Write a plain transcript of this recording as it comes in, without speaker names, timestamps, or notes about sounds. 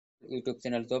YouTube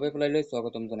channel job এপ্লাইলৈ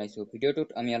স্বাগতম জনাইছো। ভিডিঅ'টোত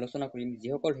আমি আলোচনা কৰিম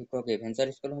যিসকল শিক্ষকে ভেঞ্চাৰ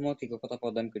স্কুলসমূহত শিক্ষকতা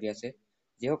প্ৰদান কৰি আছে,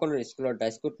 যিসকলৰ স্কুলৰ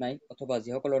ডাইস্কুট নাই অথবা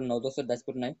যিসকলৰ 9 বছৰ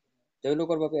ডাইস্কুট নাই,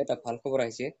 তেওঁলোকৰ বাবে এটা ভাল খবৰ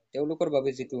আহিছে। তেওঁলোকৰ বাবে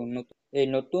যিটো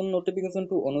নতুন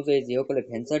নটিফিকেশনটো অনুযায়ী যিসকলে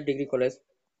ভেঞ্চাৰ ডিগ্ৰী কলেজ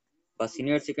বা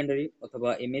সিনিয়ৰ সেকেন্ডাৰী অথবা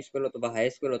এমএ স্কুল অথবা হাই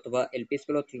স্কুল অথবা এলপি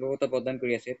স্কুলত শিক্ষকতা প্ৰদান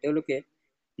কৰি আছে, তেওঁলোকে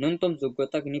ন্যূনতম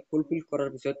যোগ্যতাখিনি ফুলফিল কৰাৰ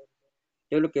পিছত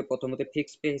তেওঁলোকে প্ৰথমতে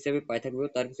ফিক্স পে হিচাপে পাই থাকিব।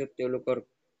 তাৰ পিছত তেওঁলোকৰ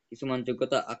কিছুমান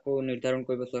যোগ্যতা আকৌ নিৰ্ধাৰণ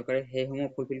কৰিব চৰকাৰে, সেইসমূহ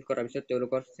ফুলফিল কৰাৰ পিছত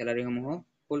তেওঁলোকৰ চেলাৰীসমূহ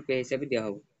ফুল পে হিচাপে দিয়া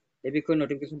হ'ব। এই বিষয়ে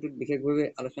নটিফিকেশনটোত বিশেষভাৱে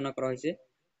আলোচনা কৰা হৈছে,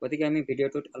 গতিকে আমি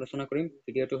ভিডিঅ'টোত আলোচনা কৰিম।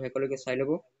 ভিডিঅ'টো শেষলৈকে চাই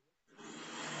ল'ব।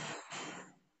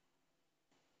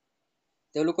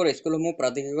 তেওঁলোকৰ স্কুলসমূহ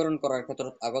প্ৰাধিকৰণ কৰাৰ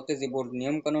ক্ষেত্ৰত আগতে যিবোৰ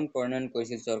নিয়ম কানুন প্ৰণয়ন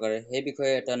কৰিছিল চৰকাৰে, সেই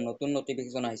বিষয়ে এটা নতুন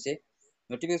নটিফিকেশন আহিছে।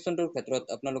 নটিফিকেশনটোৰ ক্ষেত্ৰত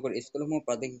আপোনালোকৰ স্কুলসমূহ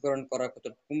প্ৰাধিকৰণ কৰাৰ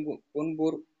ক্ষেত্ৰত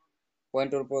কোনবোৰ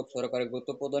পইণ্টৰ ওপৰত চৰকাৰে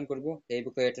গুৰুত্ব প্ৰদান কৰিব, সেই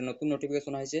বিষয়ে এটা নতুন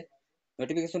নটিফিকেশন আহিছে।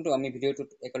 নটিফিকেশনটো আমি ভিডিঅ'টোত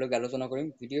একেলগে আলোচনা কৰিম।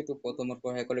 ভিডিঅ'টো প্ৰথমৰ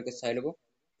পৰা শেষলৈকে চাই ল'ব।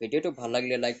 ভিডিঅ'টো ভাল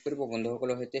লাগিলে লাইক কৰিব,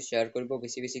 বন্ধুসকলৰ সৈতে শ্বেয়াৰ কৰিব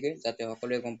বেছিকৈ, যাতে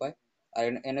সকলোৱে গম পায়। আৰু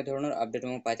এনেধৰণৰ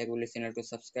আপডেটসমূহ পাই থাকিবলৈ চেনেলটো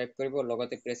ছাবস্ক্ৰাইব কৰিব,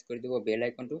 লগতে প্ৰেছ কৰি দিব বেল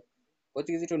আইকনটো।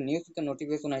 গতিকে যিটো নিউজ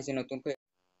নটিফিকেশন আহিছে নতুনকৈ,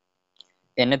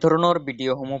 এনেধৰণৰ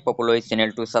ভিডিঅ'সমূহ পাবলৈ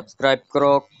চেনেলটো ছাবস্ক্ৰাইব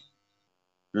কৰক,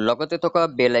 লগতে থকা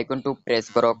বেল আইকনটো প্ৰেছ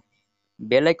কৰক।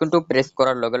 বেল আইকনটো প্ৰেছ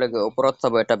কৰাৰ লগে লগে ওপৰত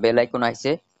চাব এটা বেল আইকন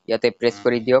আহিছে, ইয়াতে প্ৰেছ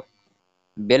কৰি দিয়ক।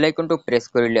 বেল আইকনটো প্ৰেছ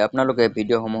কৰিলে আপোনালোকে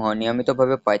ভিডিঅ'সমূহ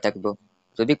নিয়মিতভাৱে পাই থাকিব।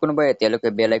 যদি কোনোবাই এতিয়ালৈকে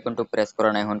বেল আইকনটো প্ৰেছ কৰা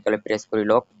নাই, সোনকালে প্ৰেছ কৰি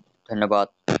লওক। ধন্যবাদ।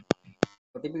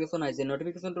 নটিফিকেশন আহিছে।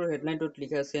 নটিফিকেশনটোৰ হেডলাইনটোত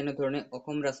লিখা আছে এনেধৰণে: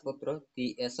 অসম ৰাজপত্ৰ দি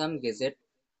এছাম গেজেট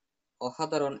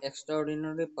অসাধাৰণ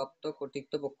এক্সট্ৰাঅৰ্ডিনাৰী প্ৰাপ্ত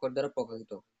কৰ্তৃপক্ষৰ দ্বাৰা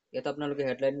প্ৰকাশিত। ইয়াত আপোনালোকে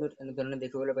হেডলাইনটোত এনেধৰণে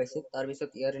দেখিবলৈ পাইছে। তাৰপিছত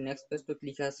ইয়াৰ নেক্সট পেজটোত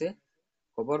লিখা আছে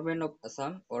government of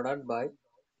Assam অৰ্ডাৰ্ড by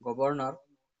governor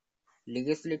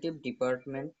লিজিসলেটিভ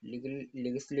department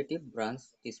লিজিসলেটিভ branch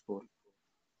Dispur.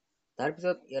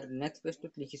 তাৰপিছত ইয়াৰ নেক্সট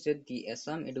পেজটোত লিখিছে দি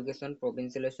Assam education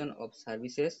প্ৰভিন্সিয়েলাইজেশ্যন of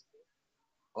services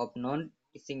of non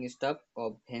teaching staff of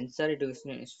venture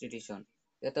educational institution.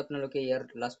 ইয়াত আপোনালোকে ইয়াৰ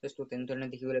লাষ্ট পেজটো তেনেধৰণে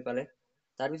দেখিবলৈ পালে।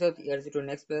 তাৰপিছত ইয়াৰ যিটো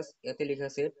নেক্সট পেজ, ইয়াতে লিখা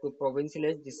আছে two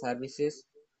প্ৰভিন্সিয়েলাইজ the services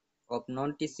of non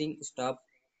teaching staff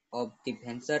of the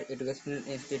venture educational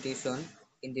institution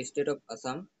in the state of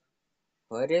Assam,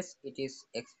 whereas it is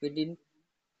expedient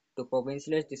to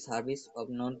provincialize the service of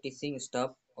non-teaching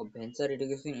staff of venture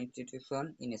education institution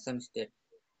in Assam State.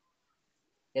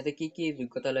 ইয়াতে কি কি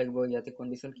যোগ্যতা লাগিব, ইয়াতে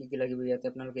condition কি কি লাগিব, ইয়াতে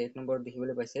আপোনালোকে এক নম্বৰ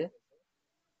দেখিবলৈ পাইছে।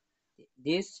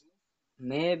 This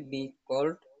may be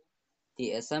called the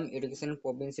Assam Education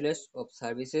Provincialized of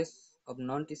Services of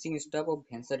Non-Teaching Staff of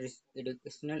Venture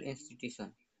Educational Institution.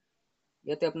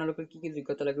 ইয়াতে আপোনালোকৰ কি কি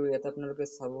যোগ্যতা লাগিব, ইয়াতে আপোনালোকে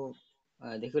চাব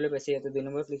দেখিবলৈ পাইছে। ইয়াতে 2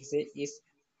 নম্বৰত লিখিছে is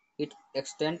it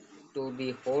extend to the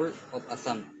whole of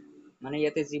Assam, মানে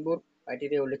ইয়াতে যিবোৰ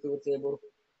ক্ৰাইটেৰিয়া উল্লেখ কৰিছে এইবোৰ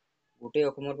গোটেই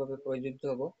অসমৰ বাবে প্ৰযোজ্য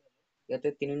হ'ব। ইয়াতে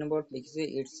 3 নম্বৰত লিখিছে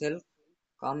it shall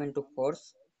come into force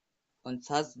on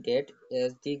such date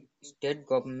as the state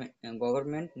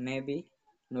government may be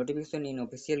notification in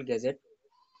official gazette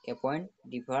appoint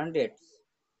different dates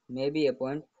may be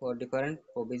appoint for different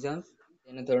provisions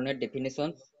এনেধৰণৰ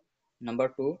definitions. Number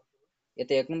 2,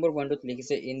 ইয়াতে 1 নম্বৰ পইণ্টত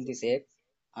লিখিছে in this act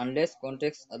unless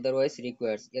context otherwise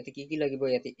requires. ইয়াতে কি কি লাগিব,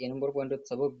 ইয়াতে a number পইণ্টত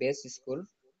চাব base school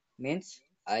means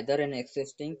either an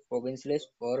existing provincialized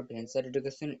or venture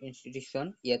education institution.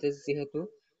 ইয়াতে যেহেতু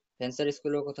ভেঞ্চাৰ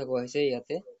স্কুলৰ কথা কোৱা হৈছে,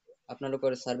 ইয়াতে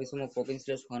আপোনালোকৰ সাৰ্ভিসসমূহ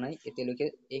প্ৰভিন্সিয়েলাইজ হোৱা নাই এতিয়ালৈকে।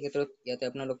 এই ক্ষেত্ৰত ইয়াতে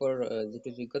আপোনালোকৰ যিটো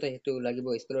যোগ্যতা সেইটো লাগিব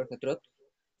স্কুলৰ ক্ষেত্ৰত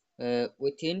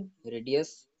within radius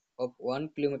of 1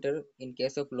 kilometer in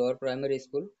case of lower primary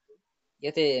school.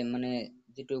 ইয়াতে মানে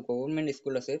যিটো গভৰ্ণমেণ্ট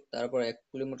স্কুল আছে তাৰ পৰা 1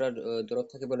 কিলোমিটাৰ দূৰত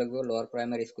থাকিব লাগিব লোৱাৰ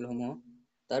প্ৰাইমাৰী স্কুলসমূহ।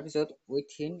 তাৰপিছত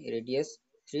within radius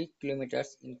 3 kilometers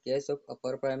in case of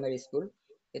upper primary school,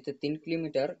 ইয়াতে 3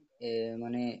 কিলোমিটাৰ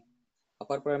মানে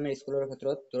আপাৰ প্ৰাইমাৰী স্কুলৰ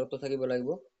ক্ষেত্ৰত দূৰত্ব থাকিব লাগিব।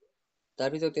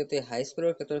 তাৰপিছত ইয়াতে হাই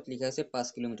স্কুলৰ ক্ষেত্ৰত লিখা আছে 5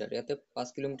 কিলোমিটাৰ, ইয়াতে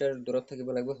 5 কিলোমিটাৰ দূৰত থাকিব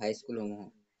লাগিব হাই স্কুলসমূহ।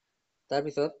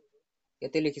 তাৰপিছত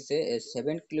ইয়াতে লিখিছে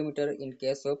 7 kilometre in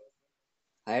case of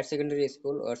higher secondary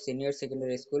school or senior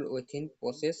secondary school within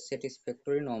process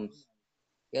satisfactory norms.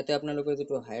 ইয়াতে আপোনালোকৰ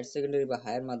যিটো হায়াৰ সেকেন্ডাৰী বা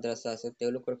হায়াৰ মাদ্ৰাসা আছে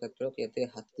তেওঁলোকৰ ক্ষেত্ৰত ইয়াতে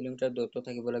 7 কিলোমিটাৰ দূৰত্ব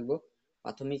থাকিব লাগিব।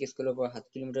 প্ৰাথমিক স্কুলৰ পৰা 7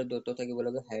 কিলোমিটাৰ দূৰত্ব থাকিব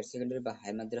লাগিব হায়াৰ সেকেন্ডাৰী বা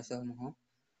হাই মাদ্ৰাসাসমূহ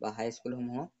বা হাই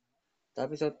স্কুলসমূহ।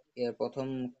 তাৰপিছত ইয়াৰ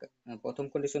প্ৰথম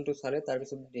কন্ডিশনটো চালে,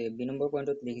 তাৰপিছত 2 নম্বৰ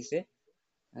পইণ্টত লিখিছে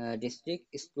district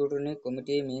scrutiny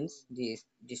committee means the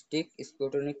district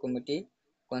scrutiny committee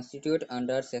constituted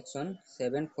under section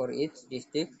 7 for each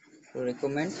district to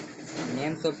recommend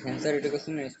names of venture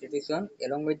education institution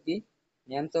along with the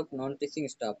names of non teaching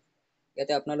staff.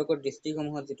 ইয়াতে আপোনালোকৰ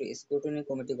ডিস্ট্ৰিক্টসমূহত যিটো স্ক্ৰুটিনি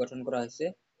কমিটি গঠন কৰা হৈছে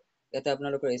ইয়াতে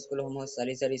আপোনালোকৰ স্কুলসমূহ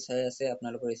চালি চাই আছে,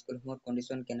 আপোনালোকৰ স্কুলসমূহৰ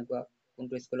কণ্ডিশ্যন কেনেকুৱা,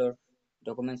 কোনটো স্কুলৰ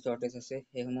ডকুমেণ্ট শ্বৰ্টেজ আছে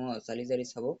সেইসমূহ চালি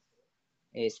চাব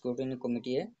এই স্ক্ৰুটিনি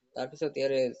কমিটিয়ে। তাৰপিছত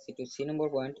ইয়াৰে যিটো চি নম্বৰ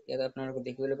পইণ্ট, ইয়াতে আপোনালোকে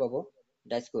দেখিবলৈ পাব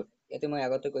ডাইচ কোড। ইয়াতে মই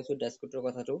আগতে কৈছোঁ ডাইচ কোডৰ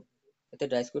কথাটো। ইয়াতে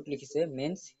ডাইচ কোড লিখিছে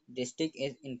mains district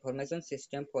information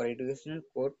system for educational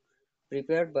code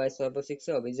prepared by Sarva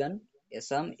Shiksha Abhijan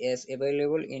Assam as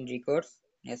available in records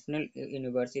National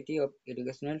University of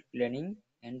Educational Planning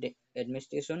and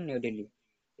Administration New Delhi।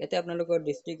 ইয়াতে আপোনালোকৰ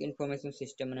district information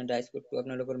system মানে dice কোডটো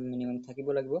আপোনালোকৰ minimum থাকিব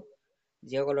লাগিব,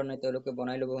 যিসকলৰ নাই তেওঁলোকে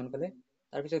বনাই ল'ব সোনকালে।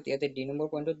 তাৰপিছত ইয়াতে ডি নম্বৰ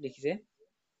পইণ্টত লিখিছে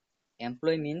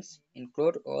employ means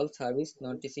include all service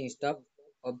non teaching staff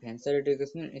of venture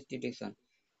educational institution.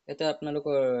 ইয়াতে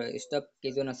আপোনালোকৰ ষ্টাফ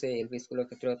কেইজন আছে এল পি স্কুলৰ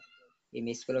ক্ষেত্ৰত, এম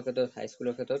ই স্কুলৰ ক্ষেত্ৰত, হাই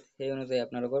স্কুলৰ ক্ষেত্ৰত, সেই অনুযায়ী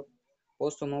আপোনালোকৰ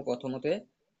পোষ্টসমূহ প্ৰথমতে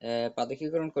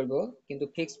প্ৰাদেশিকৰণ কৰিব, কিন্তু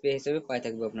ফিক্স পে হিচাপে পাই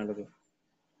থাকিব আপোনালোকে।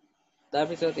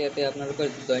 তাৰপিছত ইয়াতে আপোনালোকৰ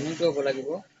জইনিংটো হ'ব লাগিব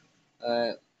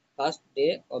ফাৰ্ষ্ট ডে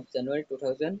অফ জানুৱাৰী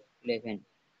 2011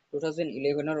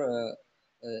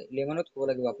 হ'ব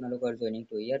লাগিব আপোনালোকৰ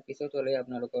জইনিংটো। ইয়াৰ পিছত হ'লে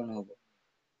আপোনালোকৰ নহ'ব।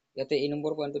 ইয়াতে ই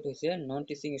নম্বৰ পইণ্টত হৈছে non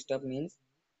teaching staff means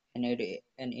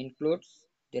and includes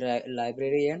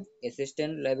librarian,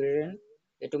 assistant librarian.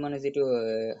 এইটো মানে যিটো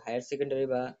হায়াৰ ছেকেণ্ডাৰী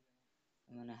বা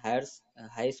মানে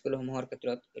হাই স্কুলসমূহৰ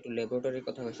ক্ষেত্ৰত এইটো লেবৰেটৰীৰ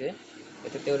কথা কৈছে।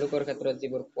 ইয়াতে তেওঁলোকৰ ক্ষেত্ৰত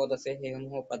যিবোৰ পদ আছে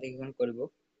সেইসমূহ প্ৰাধিকৰণ কৰিব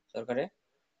চৰকাৰে।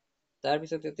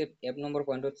 তাৰপিছত ইয়াতে এক নম্বৰ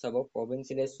পইণ্টত চাব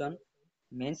provincialisation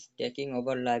means taking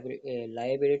over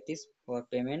liabilities for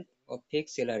payment of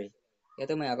fixed salary।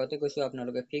 ইয়াতে মই আগতে কৈছোঁ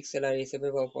আপোনালোকে ফিক্স চেলাৰী হিচাপে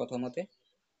পাব প্ৰথমতে।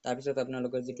 তাৰপিছত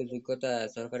আপোনালোকৰ যিটো যোগ্যতা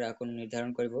চৰকাৰে আকৌ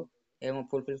নিৰ্ধাৰণ কৰিব সেইসমূহ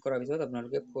ফুলফিল কৰাৰ পিছত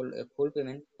আপোনালোকে ফুল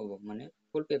পেমেণ্ট হ'ব, মানে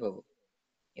ফুল পে পাব।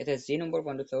 ইয়াতে জি নম্বৰ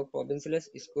পইণ্টত চাব provincialise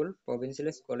school,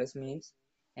 provincialise college means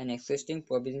an existing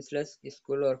provincialized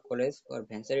school or college or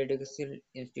venture educational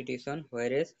institution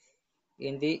whereas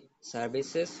in the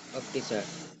services of teachers,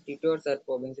 tutors are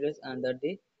provincialized under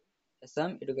the Assam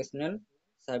Educational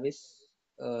Service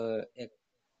Act।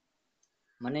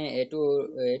 মানে এইটো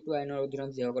আইনৰ অধীনত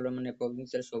যিসকলৰ মানে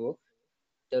provincial হ'ব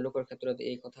তেওঁলোকৰ ক্ষেত্ৰত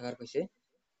এই কথাষাৰ কৈছে।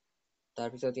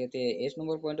 তাৰপিছত ইয়াতে এচ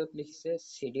নম্বৰ পইণ্টত লিখিছে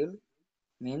schedule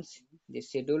means the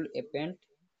schedule append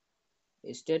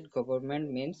state government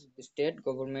means state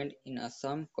government in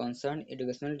Assam concerned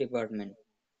educational department।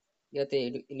 ইয়াতে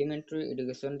elementary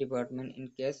education department in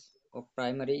case of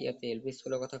primary, ইয়াতে এল পি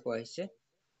স্কুলৰ কথা কোৱা হৈছে।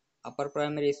 upper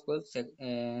primary school,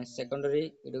 secondary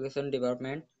education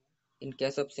department in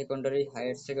case of secondary,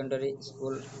 higher secondary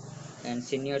school and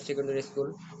senior secondary school,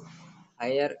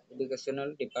 higher educational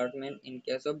department in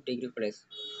case of degree college।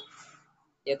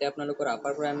 ইয়াতে আপোনালোকৰ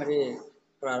upper primary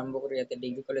পৰা আৰম্ভ কৰি ইয়াতে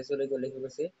ডিগ্ৰী কলেজলৈকে উল্লেখ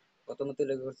কৰিছে, প্ৰথমতে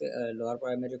উল্লেখ কৰিছে লোৱাৰ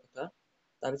প্ৰাইমাৰীৰ কথা।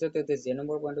 তাৰপিছত ইয়াতে জে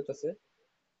নম্বৰ পইণ্টত আছে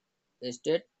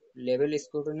ষ্টেট লেভেল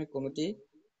স্ক্ৰুটনি কমিটি,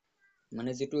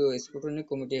 মানে যিটো স্ক্ৰুটনি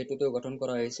কমিটি সেইটোতো গঠন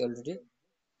কৰা হৈছে অলৰেডি।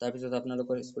 তাৰপিছত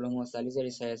আপোনালোকৰ স্কুলসমূহ চালি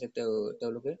চাই আছে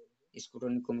তেওঁলোকে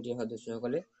স্ক্ৰুটনি কমিটিৰ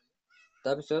সদস্যসকলে।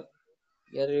 তাৰপিছত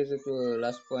ইয়াৰে যিটো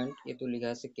লাষ্ট পইণ্ট এইটো লিখা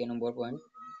আছে কে number point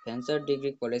venture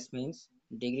degree college means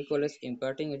degree college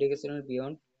ইম্পাৰ্টিং educational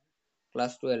beyond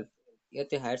class 12।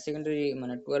 ইয়াতে হায়াৰ ছেকেণ্ডাৰী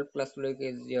মানে 12 ক্লাছলৈকে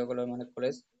যিসকলৰ মানে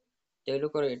কলেজ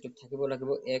তেওঁলোকৰ এইটো থাকিব লাগিব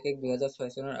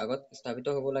 1-1-2006 চনৰ আগত স্থাপিত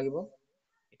হ'ব লাগিব।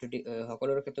 এইটো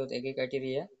সকলোৰে ক্ষেত্ৰত একেই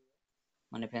ক্ৰাইটেৰিয়া,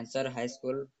 মানে ভেঞ্চাৰ হাই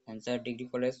স্কুল, ভেঞ্চাৰ ডিগ্ৰী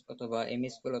কলেজ অথবা এম ই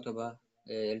স্কুল অথবা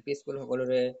এল পি স্কুল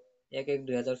সকলোৰে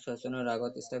 1-1-2006 চনৰ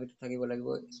আগত স্থাপিত থাকিব লাগিব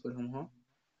স্কুলসমূহ।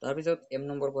 তাৰপিছত এম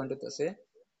নম্বৰ পইণ্টত আছে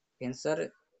venture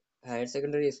higher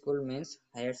secondary school means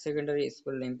higher secondary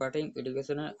school ইম্পাৰ্টিং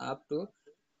education up to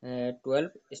 12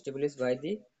 established by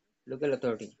the local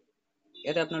authority।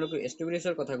 ইয়াতে আপোনালোকে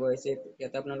এষ্টাব্লিছৰ কথা কৈ আছে,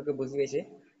 ইয়াতে আপোনালোকে বুজি পাইছে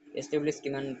এষ্টাব্লিছ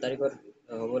কিমান তাৰিখত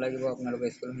হ'ব লাগিব আপোনালোকৰ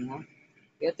স্কুলসমূহ।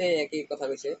 ইয়াতে একেই কথা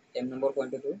কৈছে এম নম্বৰ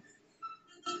পইণ্টতো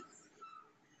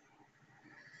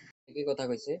একেই কথা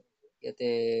কৈছে। ইয়াতে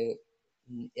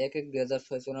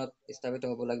 1-1-2006 চনত স্থাপিত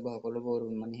হ'ব লাগিব সকলোবোৰ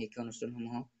মানে শিক্ষা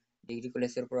অনুষ্ঠানসমূহ ডিগ্ৰী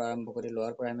কলেজৰ পৰা আৰম্ভ কৰি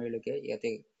লোৱাৰ প্ৰাইমেৰীলৈকে। ইয়াতে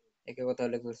একে কথা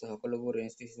উল্লেখ কৰিছে সকলোবোৰ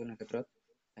ইনষ্টিটিউচনৰ ক্ষেত্ৰত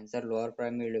ভেঞ্চাৰ লোৱাৰ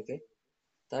প্ৰাইমেৰীলৈকে।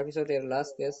 তাৰপিছত ইয়াৰ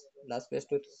লাষ্ট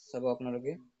পেজটোত চাব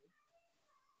আপোনালোকে,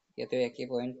 ইয়াতে একেই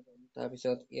পইণ্ট।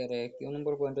 তাৰপিছত ইয়াৰে কিউ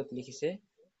নম্বৰ পইণ্টত লিখিছে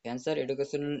venture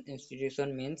educational institution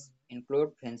means include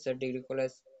venture degree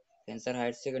college, venture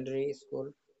higher secondary school,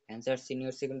 venture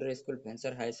senior secondary school,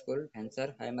 venture হাই স্কুল, ভেঞ্চাৰ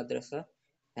হাই মাদ্ৰাসা,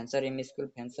 venture M E school,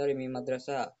 venture M E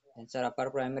মাদ্ৰাসা, venture upper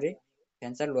primary,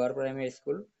 venture লোৱাৰ primary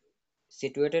school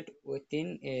situated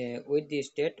with the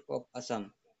state of Assam।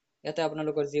 ইয়াতে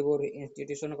আপোনালোকৰ যিবোৰ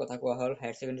ইনষ্টিটিউচনৰ কথা কোৱা হ'ল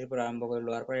higher ছেকেণ্ডাৰীৰ পৰা আৰম্ভ কৰি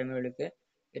লোৱাৰ প্ৰাইমেৰীলৈকে,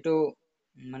 এইটো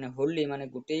মানে হ'ললি মানে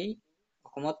গোটেই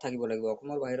অসমত থাকিব লাগিব,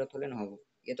 অসমৰ বাহিৰত হ'লে নহ'ব।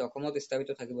 ইয়াতে অসমত স্থাপিত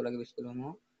থাকিব লাগিব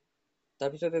স্কুলসমূহ।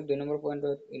 তাৰপিছতে 2 নম্বৰ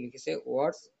পইণ্টত লিখিছে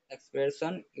words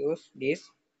expression use this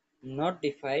not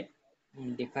defined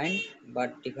but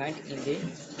defined in the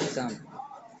Assam.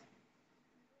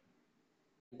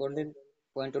 Important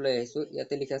point লৈ আহিছো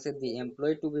ইয়াতে লিখা আছে the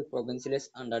employee to be provincialized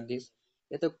under this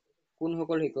ইয়াতে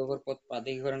কোনসকল শিক্ষকৰ পদ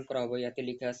প্ৰাধিকৰণ কৰা হ'ব ইয়াতে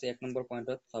লিখা আছে 1 নম্বৰ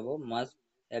পইণ্টত চাব must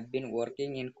have been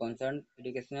working in concerned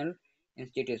educational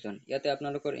institution ইয়াতে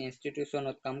আপোনালোকৰ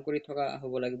ইনষ্টিটিউচনত কাম কৰি থকা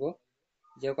হ'ব লাগিব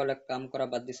যিসকলে কাম কৰা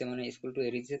বাদ দিছে মানে স্কুলটো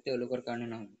এৰি দিছে তেওঁলোকৰ কাৰণে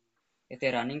নহয় ইয়াতে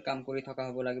ৰানিং কাম কৰি থকা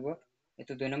হ'ব লাগিব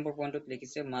এটো 2 নম্বৰ পইণ্টত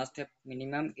লিখিছে must have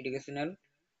minimum educational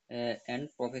and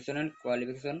professional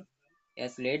qualification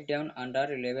as laid down under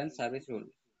relevant service rule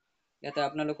ইয়াতে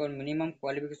আপোনালোকৰ মিনিমাম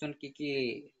কোৱালিফিকেশ্যন কি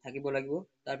থাকিব লাগিব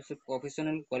তাৰপিছত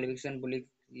প্ৰফেশনাল কোৱালিফিকেশ্যন বুলি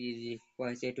কোৱা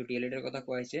হৈছে এটো ডিএলএড এৰ কথা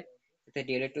কোৱা হৈছে ইয়াতে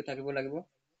ডিএলএড টো থাকিব লাগিব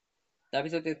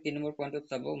তাৰপিছত 3 নম্বৰ পইণ্টত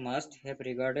চাব must have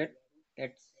regarded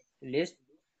at least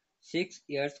 6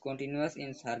 years continuous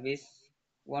in service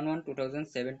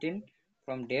 1/1/2017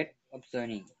 from date of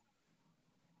joining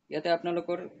ইয়াতে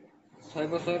আপোনালোকৰ 6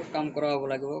 বছৰ কাম কৰা হ'ব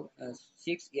লাগিব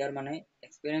 6 ইয়াৰ মানে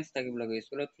এক্সপেৰিয়েন্স থাকিব লাগিব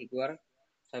স্কুলত শিকোৱাৰ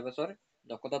 6 বছৰ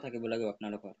দক্ষতা থাকিব লাগিব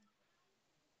আপোনালোকৰ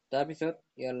তাৰপিছত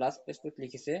ইয়াৰ লাষ্ট পেজটোত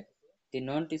লিখিছে the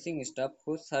non teaching staff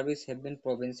whose service have been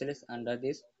provincialized under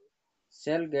this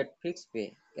shall get fixed pay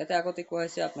ইয়াতে আগতে কোৱা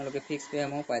হৈছে আপোনালোকে ফিক্স পে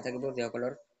আমো পাই থাকিব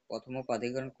যিসকলৰ প্ৰথম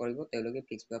প্ৰাধিকৰণ কৰিব তেওঁলোকে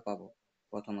ফিক্স পে পাব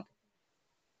প্ৰথমতে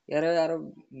ইয়াৰ আৰু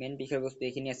মেইন বিষয়বস্তু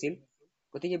এইখিনি আছিল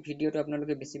গতিকে ভিডিওটো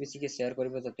আপোনালোকে বেছিকৈ শেয়াৰ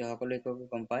কৰিব যাতে সকলোৱে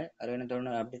গম পায় আৰু এনে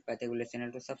ধৰণৰ আপডেট পাই থাকিলে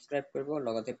চেনেলটো সাবস্ক্ৰাইব কৰিব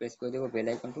লগতে প্ৰেছ কৰি দিব বেল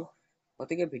আইকনটো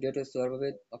গতিকে ভিডিওটো চোৱাৰ বাবে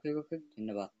অশেষ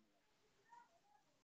ধন্যবাদ